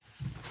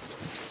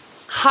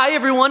Hi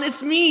everyone,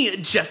 it's me,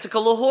 Jessica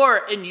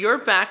Lahore, and you're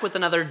back with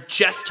another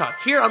Jess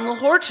Talk here on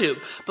LahoreTube.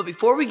 But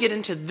before we get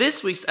into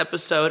this week's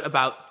episode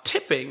about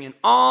tipping and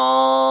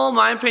all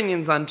my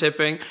opinions on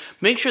tipping,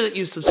 make sure that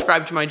you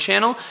subscribe to my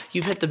channel,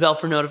 you've hit the bell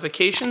for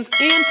notifications,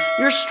 and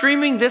you're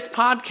streaming this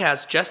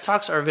podcast. Jess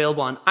Talks are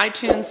available on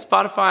iTunes,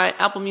 Spotify,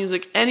 Apple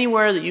Music,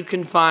 anywhere that you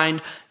can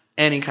find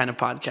any kind of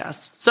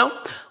podcast. So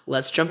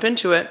let's jump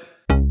into it.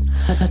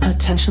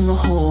 Attention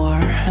Lahore,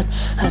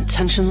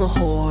 attention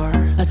Lahore,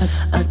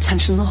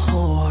 attention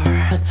Lahore,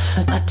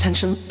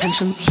 attention.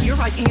 Here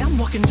I am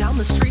walking down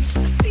the street,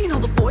 seeing all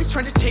the boys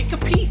trying to take a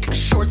peek.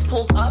 Shorts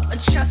pulled up, a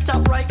chest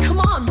out right. Come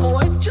on,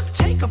 boys, just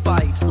take a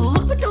bite.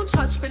 Look but don't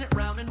touch, spin it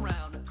round and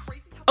round.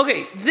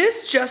 Okay,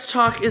 this Jess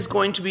Talk is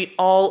going to be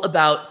all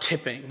about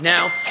tipping.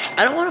 Now,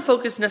 I don't want to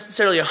focus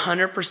necessarily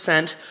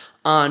 100%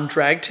 on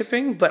drag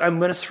tipping, but I'm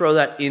going to throw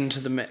that into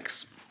the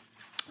mix.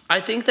 I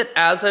think that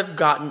as I've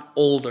gotten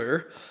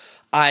older,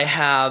 I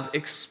have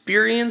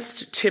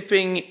experienced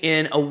tipping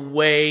in a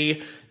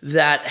way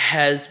that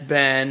has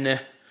been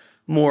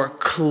more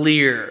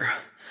clear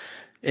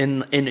in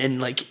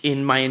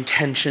my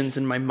intentions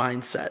and my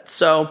mindset.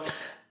 So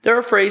there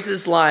are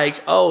phrases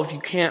like, oh, if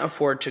you can't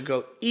afford to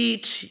go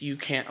eat, you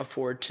can't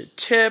afford to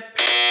tip.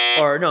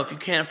 Or no, if you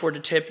can't afford to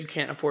tip, you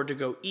can't afford to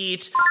go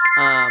eat.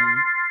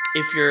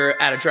 If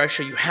you're at a drag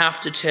show, you have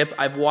to tip.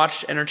 I've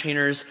watched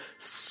entertainers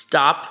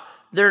stop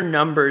their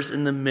numbers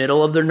in the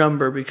middle of their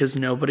number because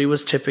nobody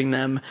was tipping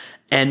them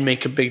and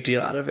make a big deal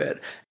out of it.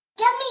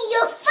 Give me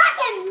your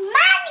fucking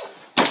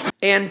money!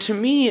 And to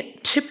me,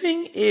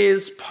 tipping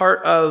is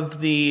part of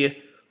the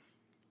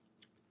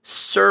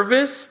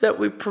service that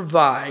we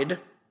provide,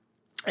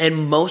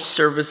 and most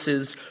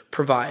services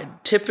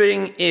provide.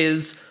 Tipping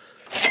is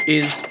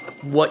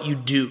what you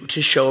do to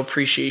show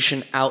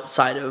appreciation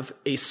outside of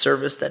a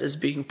service that is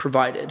being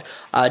provided.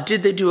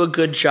 Did they do a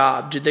good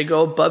job? Did they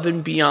go above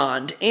and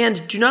beyond?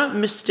 And do not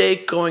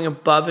mistake going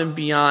above and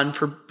beyond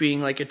for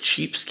being like a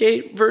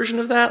cheapskate version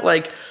of that.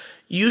 Like,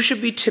 you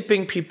should be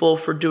tipping people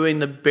for doing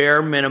the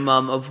bare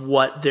minimum of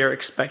what they're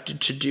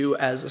expected to do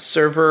as a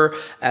server,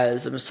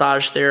 as a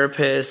massage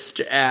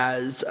therapist,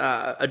 as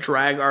a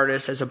drag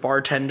artist, as a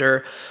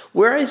bartender.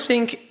 Where I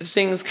think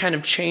things kind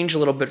of change a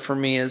little bit for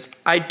me is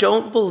I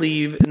don't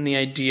believe in the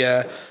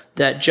idea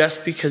that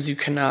just because you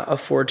cannot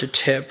afford to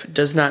tip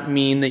does not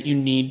mean that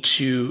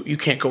you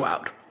can't go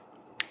out.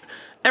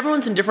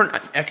 Everyone's in different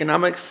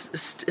economic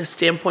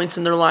standpoints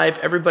in their life.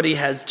 Everybody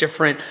has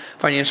different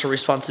financial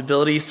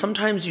responsibilities.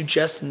 Sometimes you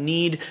just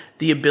need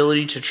the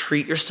ability to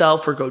treat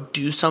yourself or go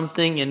do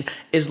something. And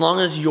as long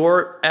as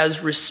you're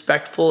as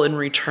respectful in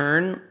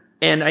return,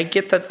 and I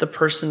get that the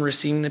person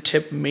receiving the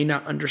tip may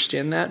not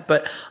understand that,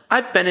 but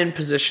I've been in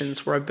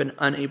positions where I've been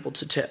unable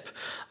to tip.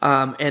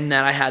 And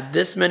that I had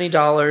this many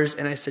dollars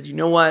and I said, you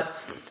know what?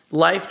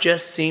 Life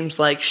just seems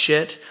like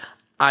shit.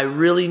 I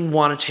really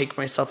want to take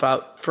myself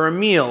out for a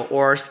meal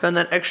or spend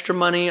that extra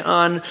money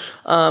on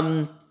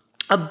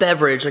a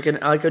beverage, like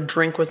a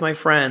drink with my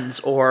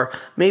friends, or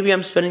maybe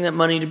I'm spending that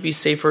money to be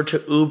safer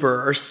to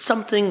Uber or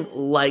something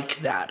like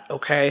that,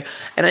 okay?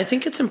 And I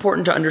think it's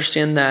important to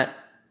understand that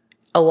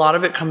a lot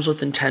of it comes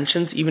with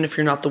intentions, even if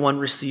you're not the one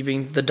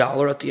receiving the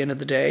dollar at the end of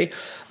the day.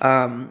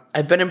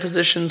 I've been in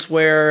positions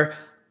where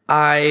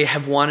I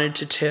have wanted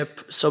to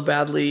tip so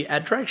badly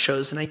at drag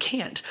shows and I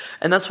can't.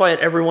 And that's why at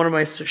every one of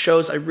my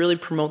shows, I really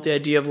promote the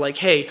idea of like,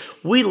 hey,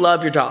 we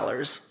love your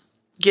dollars.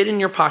 Get in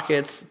your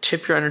pockets,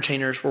 tip your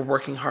entertainers. We're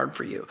working hard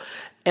for you.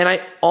 And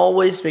I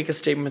always make a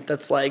statement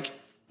that's like,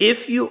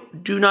 if you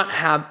do not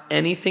have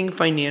anything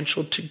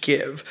financial to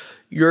give,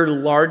 your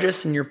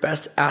largest and your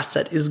best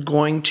asset is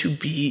going to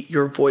be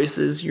your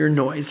voices, your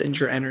noise, and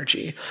your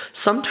energy.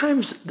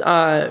 Sometimes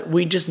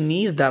we just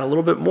need that a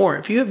little bit more.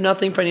 If you have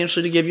nothing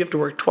financially to give, you have to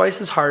work twice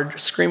as hard,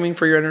 screaming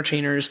for your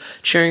entertainers,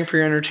 cheering for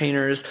your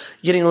entertainers,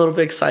 getting a little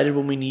bit excited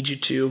when we need you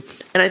to.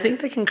 And I think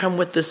that can come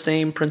with the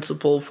same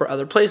principle for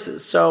other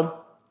places. So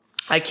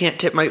I can't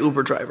tip my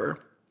Uber driver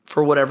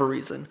for whatever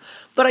reason,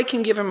 but I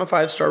can give him a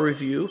 5-star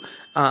review,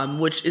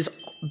 which is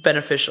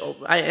beneficial.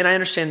 I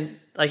understand,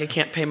 like, I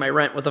can't pay my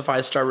rent with a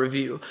 5-star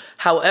review.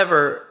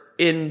 However,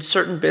 in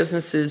certain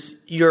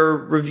businesses, your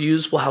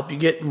reviews will help you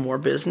get more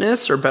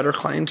business or better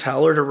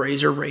clientele or to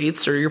raise your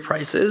rates or your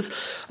prices.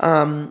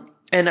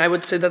 And I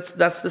would say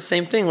that's the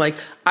same thing. Like,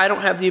 I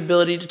don't have the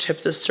ability to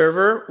tip this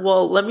server.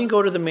 Well, let me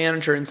go to the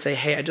manager and say,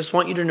 hey, I just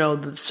want you to know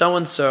that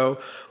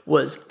so-and-so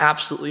was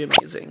absolutely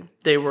amazing.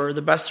 They were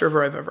the best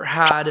server I've ever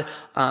had.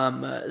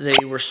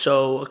 They were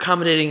so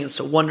accommodating and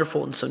so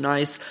wonderful and so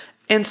nice.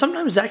 And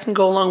sometimes that can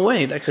go a long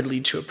way. That could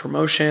lead to a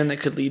promotion. That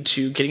could lead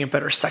to getting a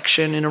better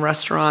section in a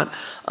restaurant.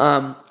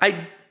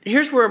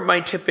 Here's where my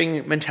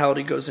tipping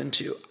mentality goes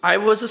into. I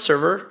was a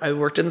server. I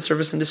worked in the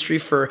service industry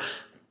for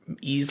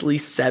easily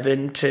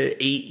 7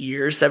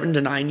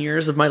 to 9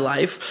 years of my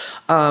life.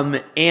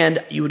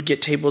 And you would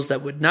get tables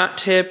that would not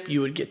tip.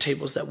 You would get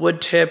tables that would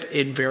tip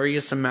in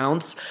various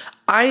amounts.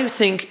 I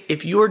think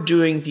if you're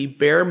doing the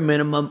bare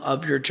minimum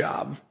of your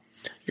job,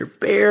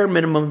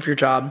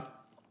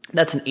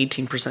 that's an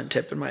 18%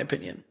 tip in my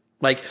opinion.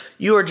 Like,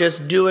 you are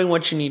just doing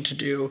what you need to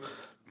do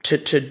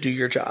to do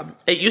your job.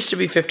 It used to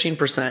be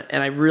 15%,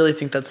 and I really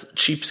think that's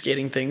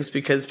cheapskating things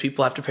because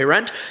people have to pay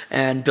rent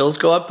and bills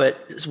go up,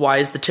 but why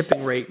is the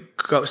tipping rate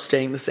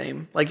staying the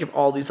same? Like, if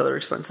all these other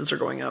expenses are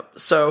going up.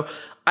 So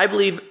I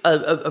believe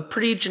a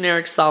pretty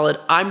generic, solid,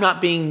 I'm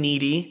not being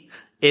needy.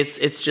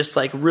 It's just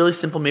like really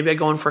simple. Maybe I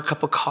go in for a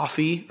cup of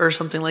coffee or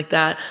something like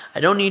that.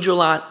 I don't need you a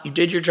lot. You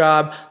did your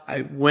job.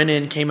 I went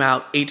in, came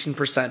out,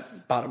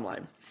 18% bottom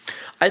line.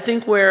 I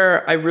think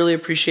where I really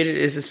appreciate it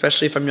is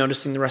especially if I'm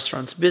noticing the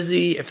restaurant's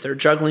busy, if they're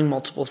juggling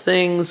multiple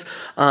things,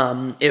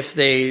 if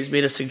they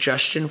made a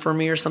suggestion for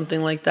me or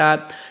something like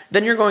that,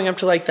 then you're going up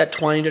to like that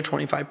 20 to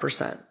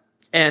 25%.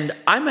 And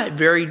I'm a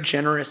very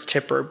generous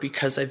tipper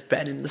because I've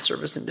been in the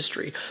service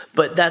industry,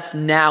 but that's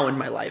now in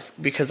my life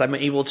because I'm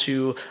able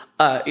to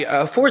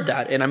afford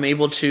that, and I'm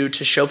able to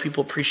show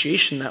people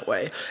appreciation that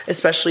way,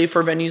 especially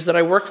for venues that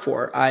I work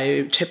for.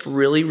 I tip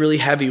really, really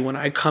heavy. When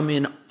I come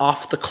in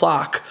off the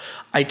clock,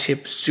 I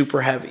tip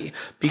super heavy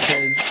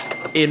because,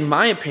 in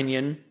my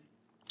opinion,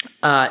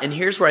 and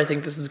here's where I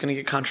think this is going to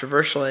get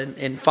controversial,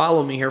 and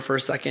follow me here for a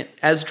second.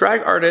 As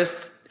drag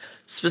artists,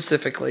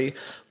 specifically,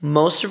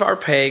 most of our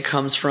pay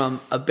comes from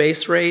a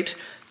base rate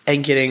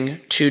and getting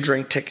 2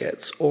 drink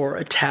tickets or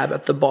a tab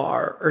at the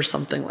bar or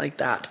something like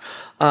that.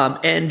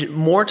 And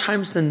more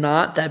times than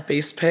not, that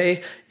base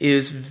pay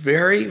is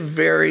very,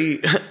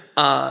 very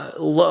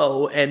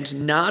low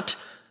and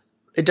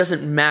it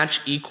doesn't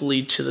match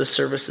equally to the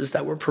services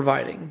that we're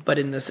providing. But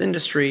in this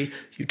industry,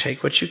 you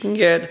take what you can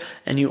get,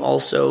 and you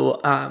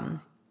also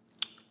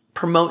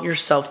promote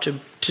yourself to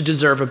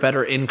deserve a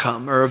better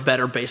income or a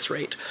better base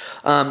rate.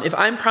 If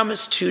I'm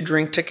promised 2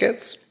 drink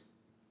tickets,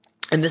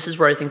 and this is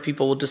where I think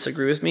people will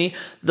disagree with me,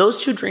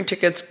 those 2 drink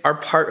tickets are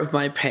part of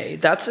my pay.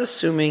 That's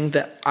assuming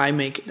that I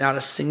make not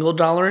a single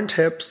dollar in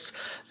tips.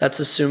 That's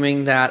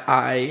assuming that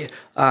I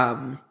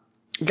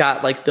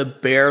got like the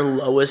bare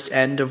lowest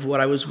end of what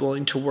I was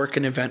willing to work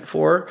an event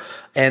for.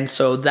 And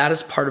so that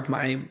is part of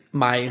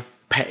my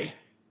pay.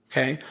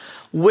 Okay.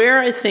 Where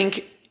I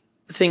think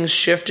things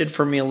shifted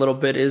for me a little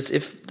bit is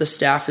if the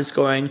staff is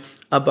going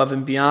above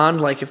and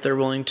beyond, like if they're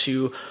willing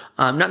to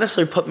not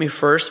necessarily put me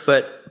first,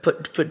 but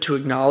put to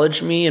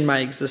acknowledge me and my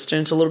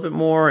existence a little bit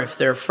more, if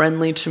they're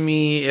friendly to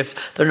me,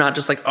 if they're not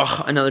just like,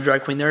 oh, another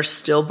drag queen. There are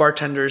still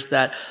bartenders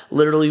that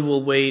literally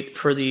will wait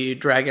for the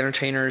drag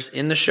entertainers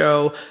in the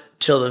show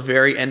till the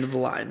very end of the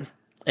line.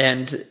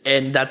 And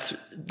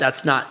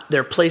that's not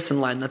their place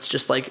in line. That's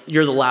just like,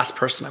 you're the last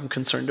person I'm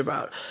concerned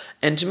about.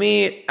 And to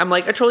me, I'm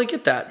like, I totally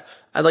get that.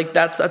 I like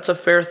that's a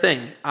fair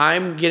thing.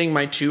 I'm getting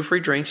my 2 free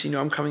drinks. You know,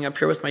 I'm coming up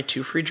here with my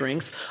 2 free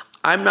drinks.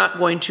 I'm not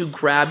going to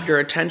grab your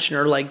attention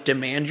or like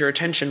demand your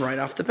attention right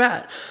off the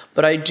bat.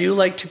 But I do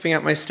like tipping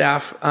out my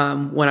staff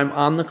when I'm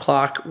on the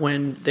clock,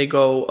 when they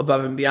go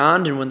above and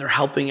beyond, and when they're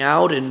helping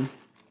out and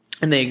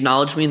they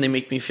acknowledge me and they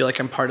make me feel like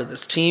I'm part of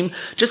this team,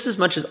 just as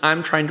much as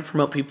I'm trying to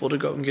promote people to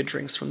go and get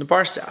drinks from the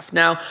bar staff.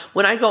 Now,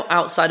 when I go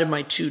outside of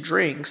my 2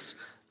 drinks,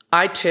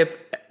 I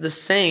tip the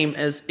same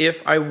as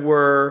if I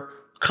were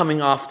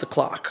coming off the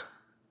clock.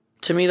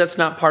 To me, that's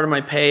not part of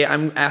my pay.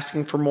 I'm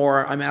asking for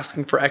more. I'm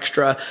asking for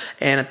extra.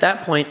 And at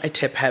that point, I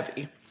tip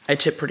heavy. I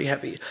tip pretty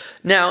heavy.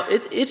 Now,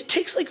 it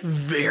takes like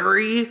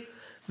very,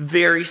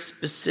 very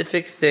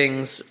specific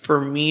things for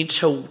me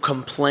to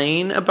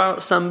complain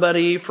about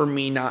somebody, for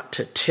me not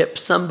to tip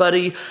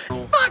somebody.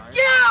 Fuck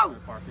you!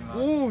 Fuck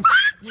you!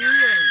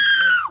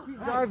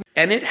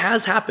 And it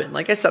has happened.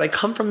 Like I said, I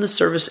come from the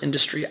service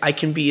industry. I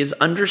can be as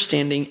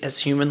understanding as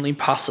humanly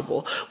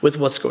possible with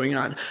what's going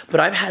on. But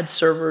I've had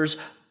servers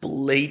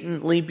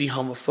blatantly be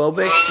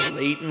homophobic,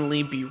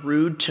 blatantly be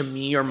rude to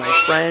me or my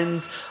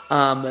friends,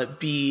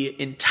 be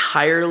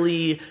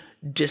entirely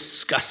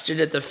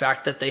disgusted at the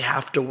fact that they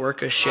have to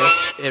work a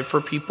shift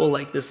for people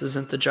like this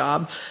isn't the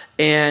job.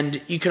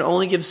 And you can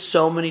only give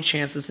so many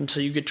chances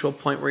until you get to a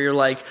point where you're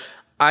like,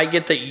 I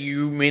get that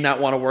you may not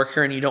want to work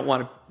here and you don't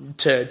want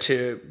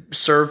to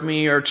serve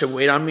me or to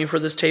wait on me for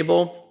this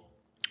table,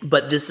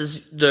 but this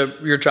is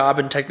your job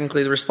and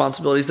technically the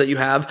responsibilities that you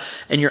have,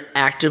 and you're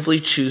actively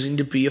choosing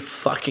to be a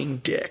fucking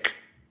dick.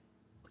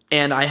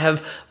 And I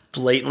have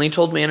blatantly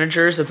told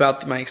managers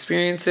about my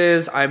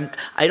experiences.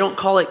 I don't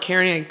call it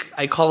caring.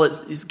 I call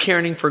it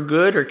caring for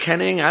good or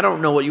kenning. I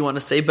don't know what you want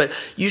to say, but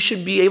you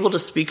should be able to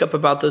speak up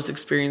about those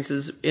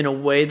experiences in a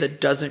way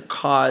that doesn't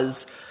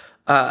cause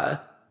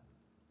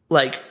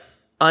like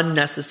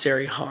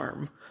unnecessary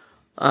harm.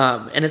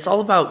 And it's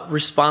all about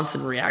response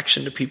and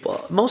reaction to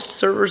people. Most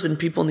servers and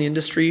people in the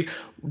industry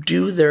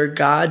do their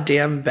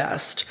goddamn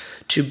best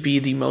to be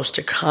the most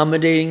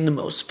accommodating, the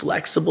most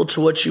flexible to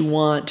what you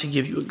want, to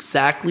give you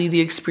exactly the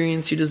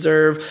experience you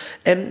deserve.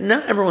 And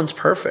not everyone's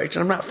perfect,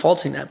 and I'm not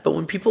faulting that. But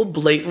when people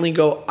blatantly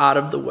go out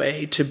of the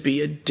way to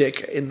be a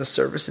dick in the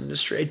service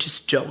industry, I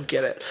just don't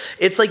get it.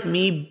 It's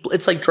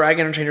like drag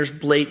entertainers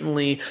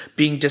blatantly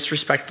being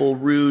disrespectful,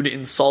 rude,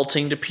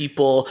 insulting to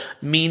people,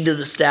 mean to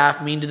the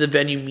staff, mean to the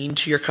venue, mean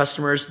to your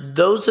customers.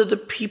 Those are the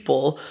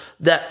people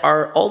that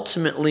are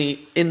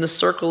ultimately in the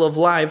circle of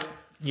life.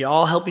 You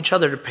all help each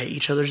other to pay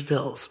each other's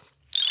bills.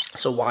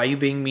 So why are you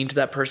being mean to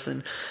that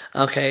person?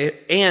 Okay.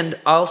 And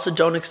I also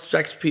don't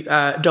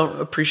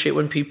appreciate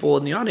when people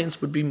in the audience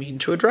would be mean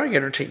to a drag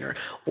entertainer.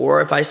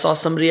 Or if I saw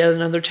somebody at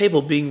another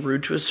table being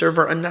rude to a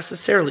server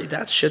unnecessarily,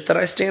 that's shit that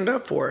I stand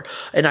up for.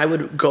 And I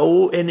would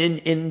go and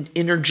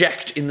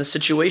interject in the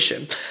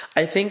situation.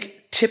 I think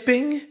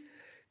tipping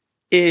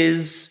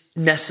is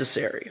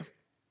necessary.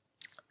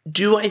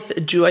 Do I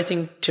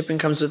think tipping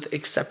comes with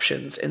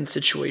exceptions and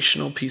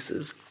situational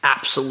pieces?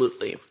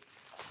 Absolutely.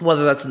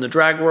 Whether that's in the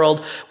drag world,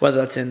 whether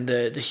that's in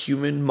the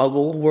human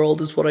muggle world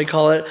is what I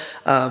call it.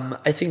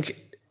 I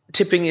think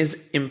tipping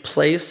is in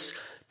place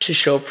to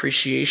show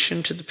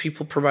appreciation to the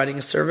people providing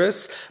a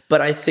service.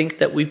 But I think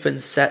that we've been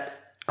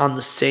set on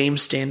the same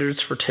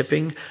standards for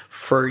tipping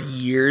for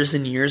years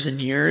and years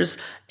and years.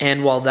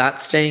 And while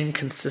that's staying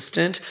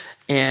consistent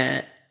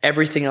and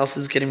everything else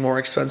is getting more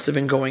expensive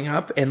and going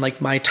up, and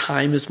like my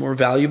time is more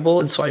valuable,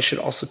 and so I should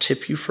also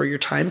tip you for your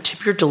time.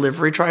 Tip your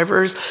delivery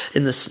drivers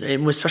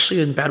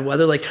especially in bad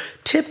weather. Like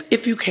tip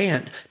if you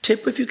can,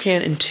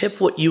 and tip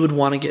what you would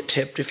want to get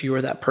tipped if you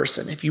were that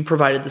person, if you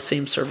provided the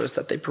same service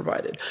that they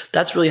provided.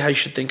 That's really how you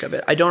should think of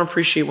it. I don't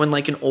appreciate when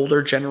like an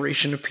older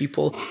generation of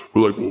people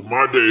were like, well,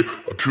 my day,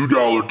 a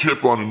 $2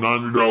 tip on a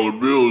 $90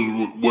 bill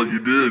is what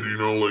you did,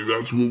 like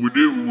that's what we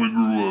did when we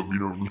grew up,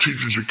 it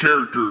teaches you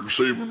character and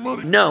saving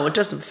money. No, it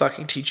doesn't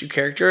fucking teach you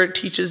character. It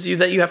teaches you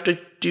that you have to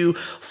do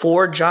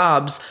 4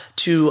 jobs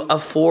to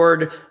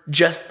afford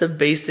just the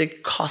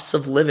basic costs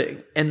of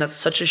living. And that's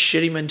such a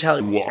shitty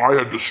mentality. Well, I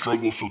had to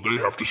struggle, so they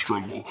have to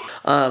struggle.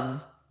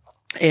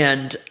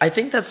 And I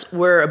think that's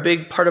where a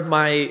big part of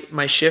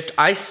my shift,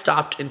 I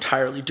stopped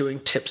entirely doing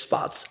tip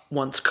spots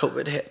once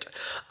COVID hit.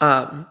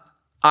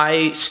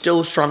 I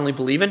still strongly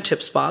believe in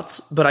tip spots,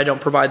 but I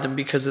don't provide them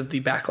because of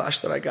the backlash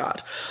that I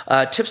got.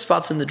 Tip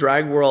spots in the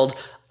drag world,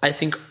 I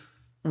think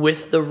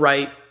with the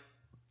right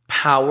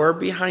power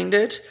behind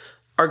it,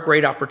 are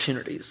great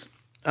opportunities.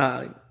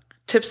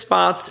 Tip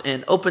spots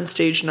and open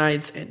stage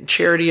nights and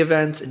charity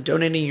events and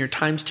donating your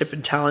time, tip,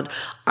 and talent,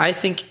 I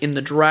think in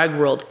the drag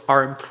world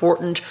are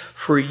important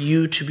for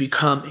you to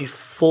become a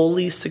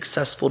fully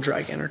successful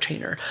drag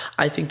entertainer.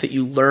 I think that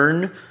you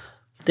learn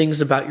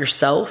things about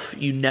yourself,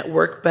 you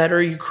network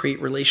better, you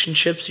create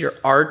relationships, your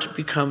art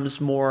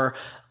becomes more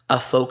a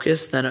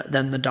focus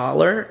than the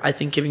dollar. I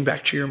think giving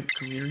back to your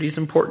community is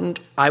important.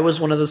 I was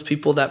one of those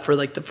people that for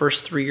like the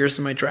first 3 years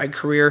of my drag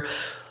career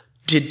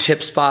did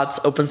tip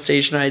spots, open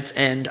stage nights,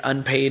 and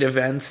unpaid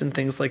events and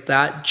things like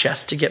that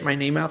just to get my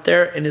name out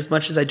there. And as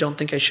much as I don't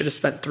think I should have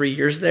spent 3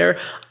 years there,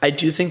 I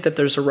do think that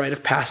there's a rite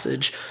of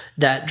passage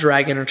that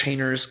drag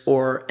entertainers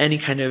or any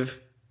kind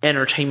of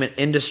entertainment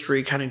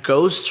industry kind of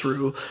goes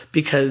through,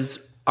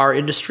 because our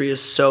industry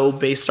is so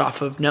based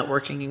off of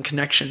networking and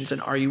connections,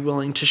 and are you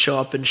willing to show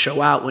up and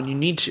show out when you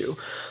need to?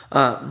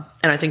 And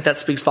I think that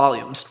speaks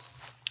volumes.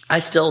 I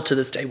still, to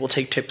this day, will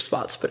take tip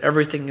spots, but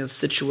everything is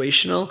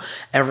situational.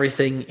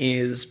 Everything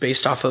is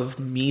based off of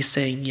me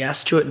saying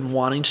yes to it and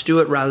wanting to do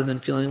it rather than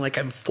feeling like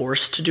I'm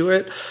forced to do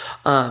it.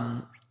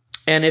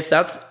 And if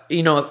that's,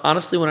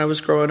 honestly, when I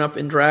was growing up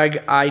in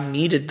drag, I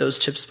needed those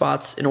tip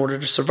spots in order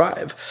to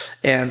survive.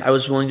 And I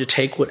was willing to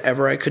take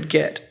whatever I could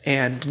get.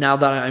 And now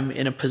that I'm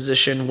in a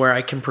position where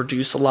I can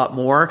produce a lot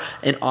more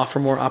and offer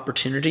more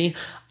opportunity,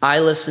 I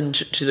listened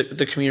to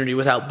the community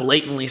without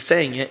blatantly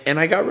saying it, and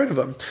I got rid of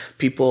them.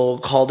 People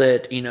called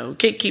it,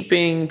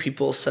 gatekeeping.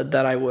 People said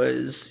that I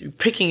was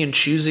picking and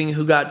choosing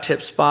who got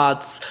tip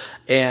spots,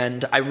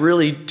 and I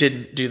really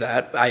didn't do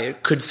that. I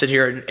could sit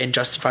here and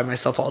justify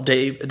myself all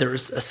day.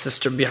 There's a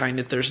system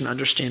behind it. There's an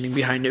understanding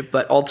behind it.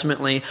 But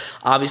ultimately,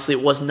 obviously,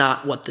 it was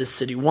not what this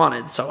city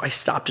wanted, so I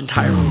stopped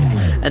entirely.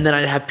 And then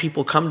I'd have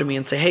people come to me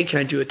and say, hey, can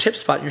I do a tip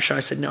spot in your show? I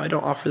said, no, I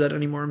don't offer that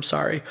anymore. I'm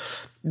sorry.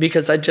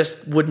 Because I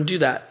just wouldn't do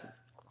that.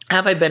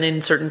 Have I been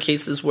in certain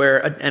cases where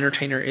an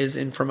entertainer is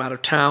in from out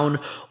of town,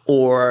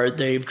 or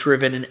they've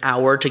driven an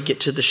hour to get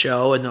to the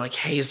show and they're like,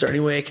 hey, is there any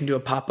way I can do a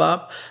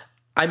pop-up?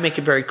 I make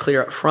it very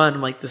clear up front.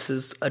 I'm like, this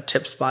is a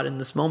tip spot in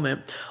this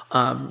moment.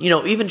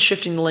 Even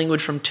shifting the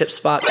language from tip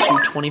spot to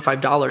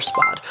 $25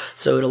 spot.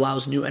 So it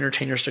allows new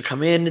entertainers to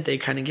come in. They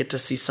kind of get to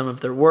see some of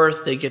their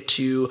worth. They get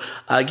to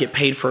get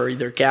paid for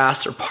either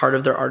gas or part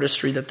of their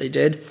artistry that they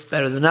did. It's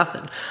better than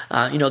nothing.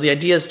 The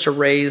idea is to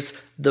raise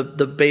the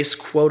base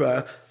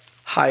quota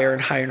higher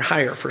and higher and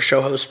higher for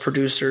show hosts,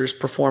 producers,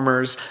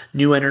 performers,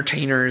 new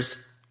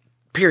entertainers,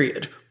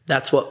 period.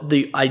 That's what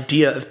the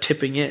idea of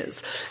tipping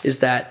is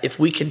that if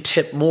we can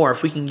tip more,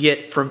 if we can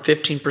get from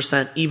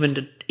 15% even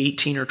to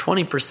 18 or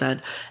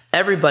 20%,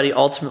 everybody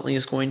ultimately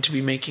is going to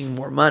be making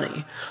more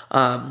money.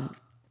 I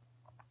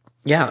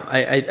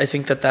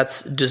think that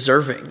that's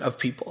deserving of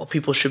people.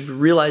 People should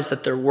realize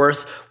that they're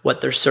worth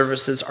what their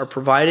services are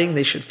providing.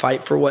 They should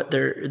fight for what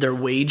their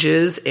wage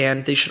is,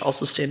 and they should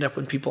also stand up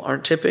when people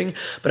aren't tipping.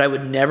 But I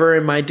would never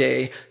in my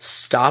day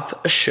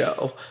stop a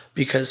show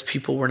because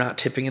people were not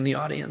tipping in the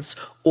audience,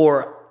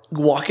 or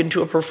walk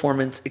into a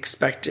performance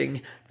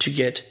expecting to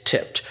get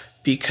tipped.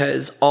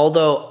 because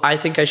although I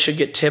think I should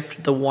get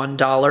tipped the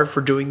 $1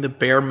 for doing the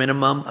bare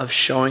minimum of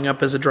showing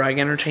up as a drag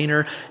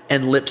entertainer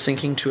and lip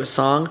syncing to a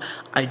song,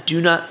 I do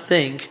not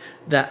think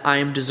that I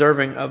am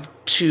deserving of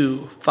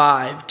 $2,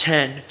 $5,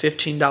 $10,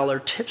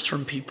 $15 tips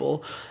from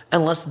people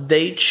unless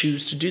they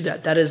choose to do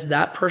that. That is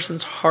that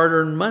person's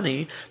hard-earned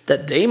money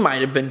that they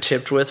might have been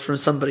tipped with from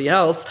somebody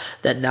else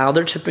that now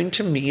they're tipping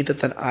to me, that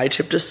then I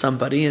tip to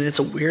somebody, and it's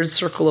a weird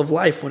circle of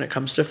life when it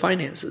comes to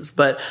finances.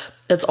 But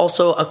it's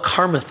also a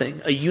karma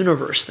thing, a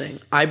universe thing.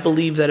 I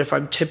believe that if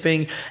I'm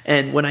tipping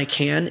and when I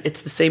can,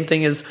 it's the same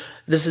thing as,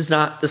 this is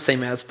not the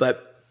same as,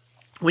 but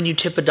when you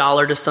tip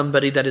 $1 to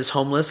somebody that is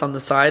homeless on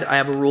the side, I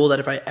have a rule that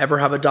if I ever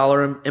have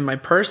 $1 in my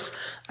purse,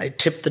 I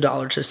tip the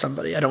 $1 to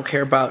somebody. I don't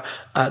care about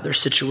their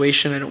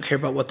situation. I don't care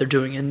about what they're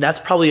doing. And that's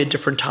probably a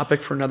different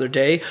topic for another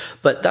day.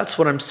 But that's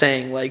what I'm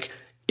saying. Like,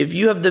 if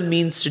you have the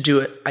means to do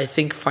it, I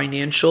think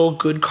financial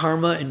good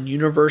karma and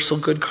universal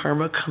good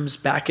karma comes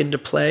back into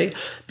play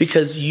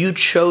because you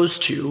chose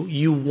to,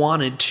 you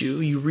wanted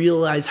to, you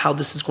realize how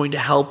this is going to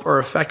help or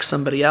affect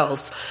somebody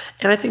else.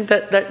 And I think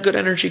that good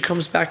energy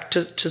comes back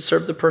to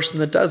serve the person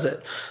that does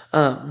it.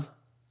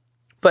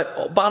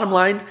 But bottom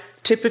line,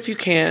 tip if you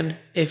can.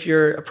 If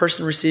you're a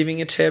person receiving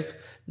a tip,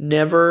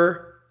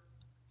 never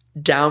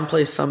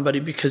downplay somebody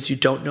because you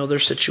don't know their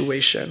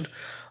situation.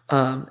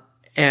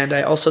 And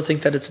I also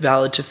think that it's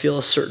valid to feel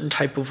a certain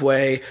type of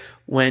way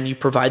when you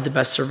provide the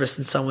best service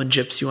and someone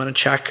gyps you on a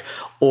check,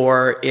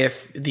 or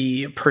if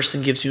the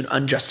person gives you an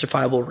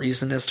unjustifiable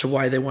reason as to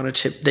why they want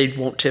to tip, they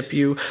won't tip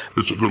you.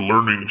 It's a good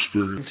learning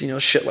experience. You know,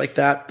 shit like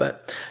that.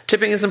 But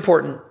tipping is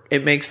important.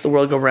 It makes the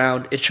world go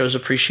round. It shows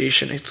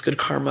appreciation. It's good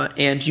karma.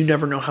 And you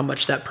never know how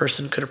much that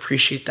person could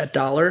appreciate that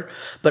 $1,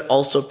 but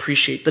also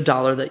appreciate the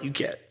 $1 that you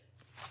get.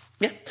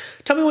 Yeah.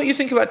 Tell me what you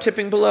think about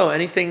tipping below.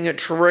 Anything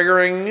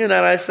triggering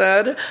that I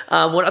said?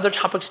 What other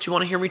topics do you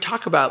want to hear me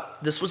talk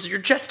about? This was your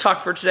Jess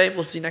Talk for today.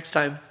 We'll see you next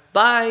time.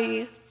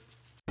 Bye.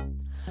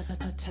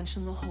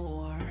 Attention the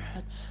whore.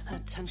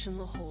 Attention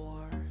the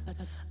whore.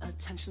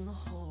 Attention the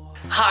whore.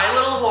 Hi,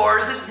 little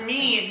whores. It's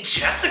me,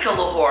 Jessica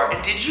LaHore.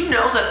 And did you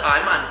know that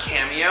I'm on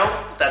Cameo?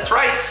 That's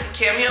right.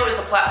 Cameo is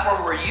a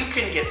platform where you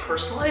can get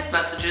personalized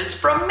messages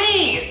from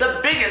me, the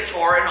biggest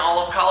whore in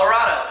all of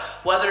Colorado.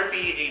 Whether it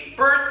be a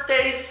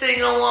birthday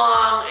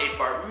sing-along, a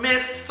bar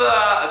mitzvah,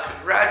 a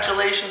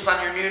congratulations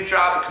on your new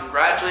job, a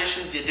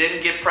congratulations you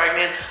didn't get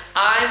pregnant,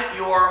 I'm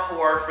your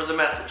whore for the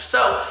message.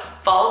 So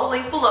follow the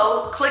link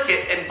below, click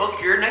it, and book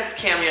your next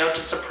Cameo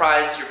to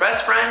surprise your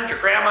best friend, your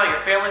grandma, your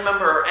family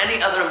member, or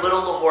any other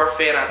little LaHore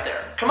fan out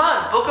there. Come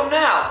on, book them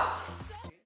now.